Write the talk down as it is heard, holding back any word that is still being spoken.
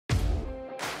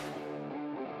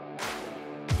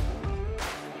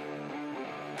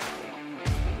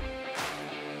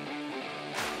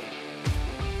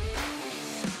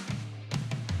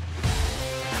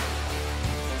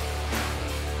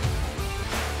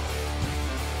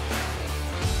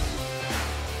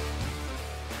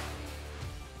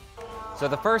So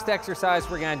the first exercise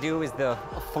we're gonna do is the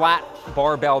flat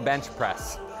barbell bench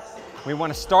press. We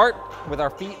wanna start with our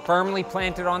feet firmly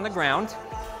planted on the ground.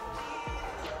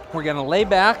 We're gonna lay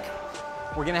back.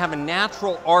 We're gonna have a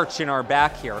natural arch in our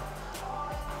back here.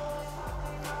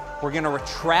 We're gonna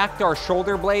retract our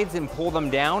shoulder blades and pull them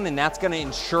down, and that's gonna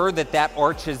ensure that that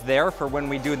arch is there for when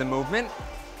we do the movement.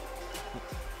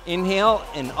 Inhale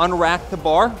and unrack the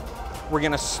bar. We're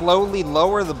gonna slowly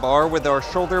lower the bar with our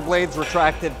shoulder blades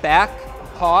retracted back,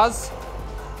 pause,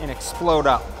 and explode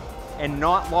up, and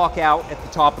not lock out at the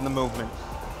top of the movement.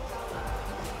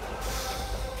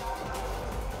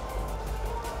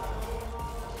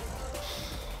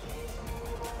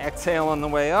 Exhale on the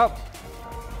way up.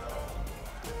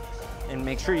 And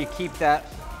make sure you keep that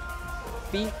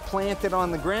feet planted on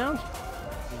the ground.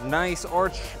 Nice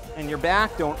arch in your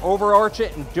back. Don't overarch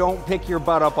it, and don't pick your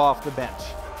butt up off the bench.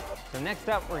 So next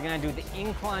up, we're gonna do the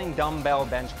incline dumbbell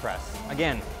bench press.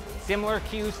 Again, similar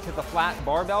cues to the flat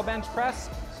barbell bench press,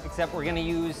 except we're gonna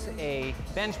use a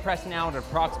bench press now at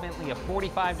approximately a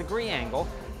 45-degree angle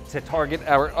to target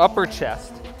our upper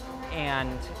chest. And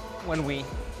when we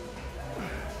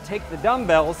take the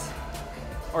dumbbells,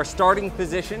 our starting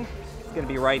position is gonna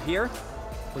be right here.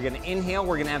 We're gonna inhale,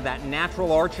 we're gonna have that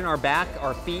natural arch in our back,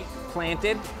 our feet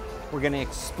planted. We're gonna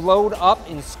explode up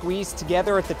and squeeze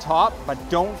together at the top, but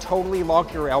don't totally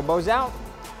lock your elbows out.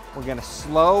 We're gonna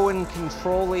slow and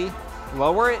controlly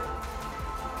lower it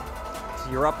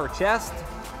to your upper chest.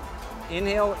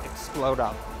 Inhale, explode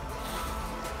up.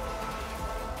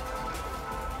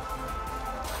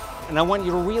 And I want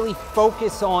you to really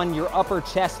focus on your upper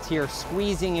chest here,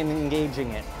 squeezing and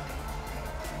engaging it.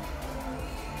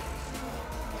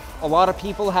 A lot of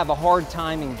people have a hard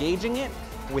time engaging it.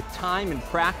 With time and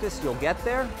practice, you'll get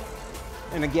there.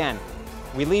 And again,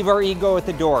 we leave our ego at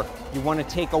the door. You want to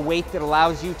take a weight that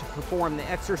allows you to perform the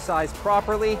exercise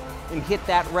properly and hit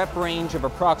that rep range of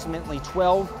approximately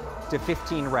 12 to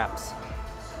 15 reps.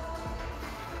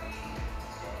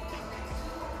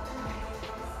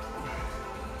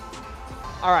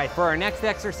 All right, for our next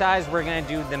exercise, we're gonna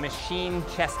do the machine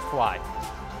chest fly.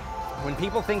 When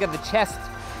people think of the chest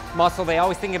muscle, they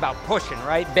always think about pushing,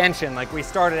 right? Benching, like we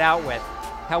started out with.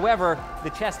 However, the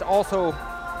chest also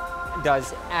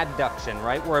does adduction,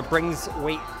 right? Where it brings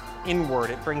weight inward,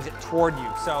 it brings it toward you.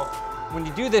 So when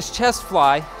you do this chest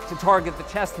fly to target the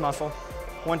chest muscle,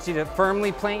 I want you to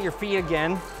firmly plant your feet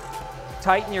again,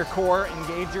 tighten your core,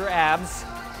 engage your abs,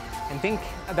 and think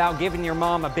about giving your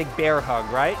mom a big bear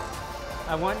hug, right?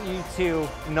 I want you to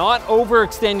not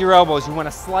overextend your elbows. You want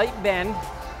a slight bend,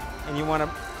 and you want to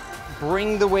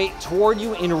bring the weight toward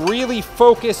you and really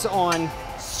focus on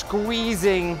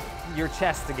squeezing your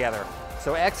chest together.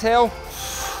 So exhale,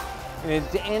 and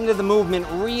at the end of the movement,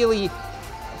 really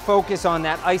focus on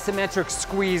that isometric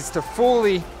squeeze to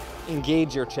fully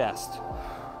engage your chest.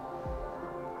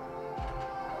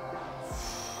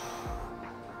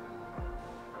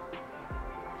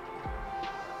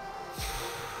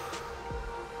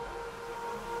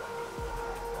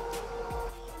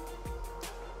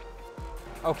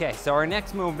 Okay, so our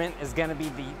next movement is gonna be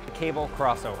the cable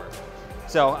crossover.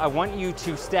 So I want you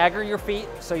to stagger your feet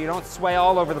so you don't sway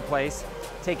all over the place.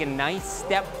 Take a nice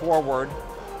step forward.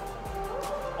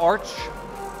 Arch,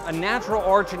 a natural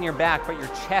arch in your back, but your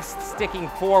chest sticking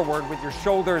forward with your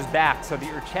shoulders back so that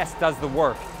your chest does the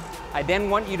work. I then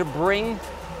want you to bring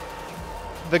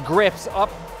the grips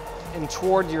up and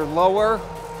toward your lower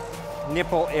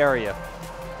nipple area.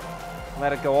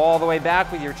 Let it go all the way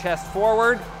back with your chest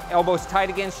forward. Elbows tight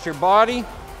against your body,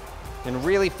 and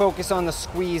really focus on the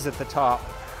squeeze at the top.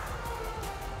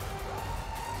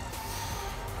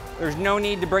 There's no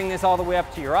need to bring this all the way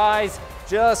up to your eyes,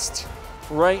 just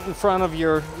right in front of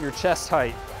your chest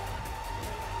height.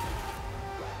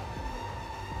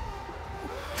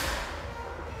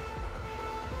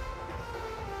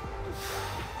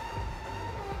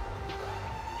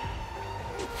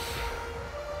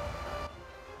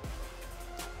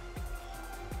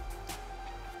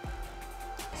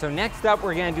 So next up,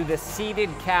 we're gonna do the seated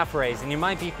calf raise. And you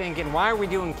might be thinking, why are we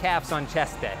doing calves on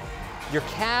chest day? Your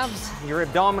calves, your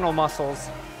abdominal muscles,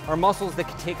 are muscles that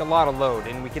can take a lot of load,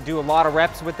 and we could do a lot of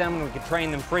reps with them, and we could train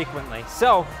them frequently.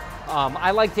 So I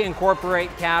like to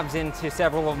incorporate calves into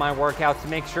several of my workouts to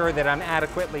make sure that I'm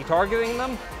adequately targeting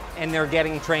them and they're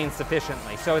getting trained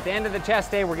sufficiently. So at the end of the chest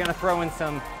day, we're gonna throw in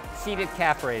some seated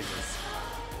calf raises.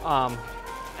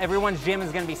 Everyone's gym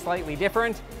is gonna be slightly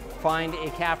different. Find a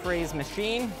calf raise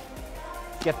machine,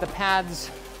 get the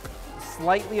pads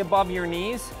slightly above your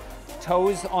knees,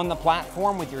 toes on the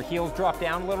platform with your heels drop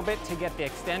down a little bit to get the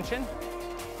extension.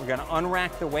 We're gonna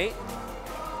unrack the weight.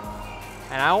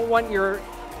 And I don't want your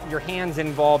your hands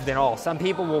involved at all. Some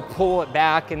people will pull it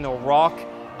back and they'll rock.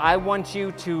 I want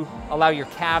you to allow your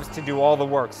calves to do all the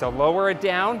work. So lower it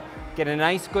down, get a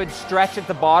nice good stretch at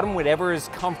the bottom, whatever is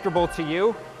comfortable to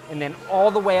you, and then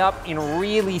all the way up and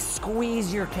really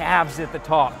squeeze your calves at the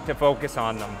top to focus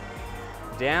on them.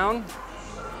 Down,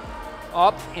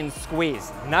 up, and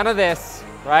squeeze. None of this,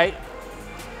 right?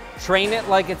 Train it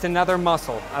like it's another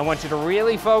muscle. I want you to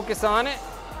really focus on it.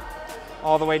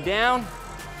 All the way down,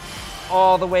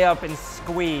 all the way up, and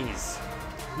squeeze.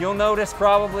 You'll notice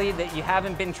probably that you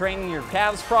haven't been training your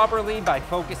calves properly by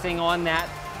focusing on that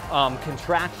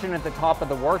contraction at the top of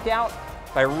the workout.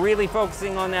 By really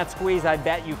focusing on that squeeze, I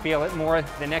bet you feel it more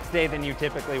the next day than you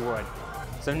typically would.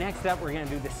 So next up, we're gonna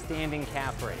do the standing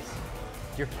calf raise.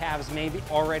 Your calves may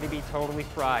already be totally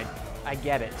fried. I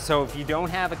get it. So if you don't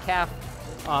have a calf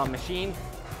machine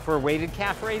for weighted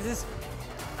calf raises,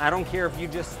 I don't care if you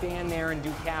just stand there and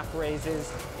do calf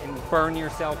raises and burn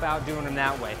yourself out doing them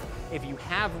that way. If you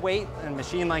have weight and a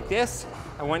machine like this,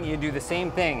 I want you to do the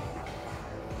same thing.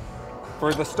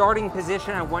 For the starting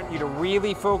position, I want you to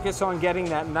really focus on getting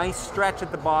that nice stretch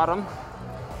at the bottom.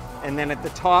 And then at the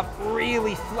top,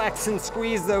 really flex and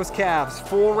squeeze those calves.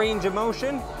 Full range of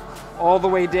motion, all the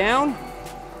way down,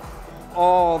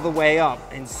 all the way up,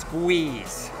 and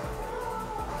squeeze.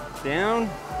 Down,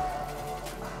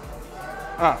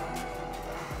 up.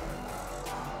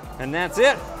 And that's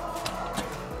it.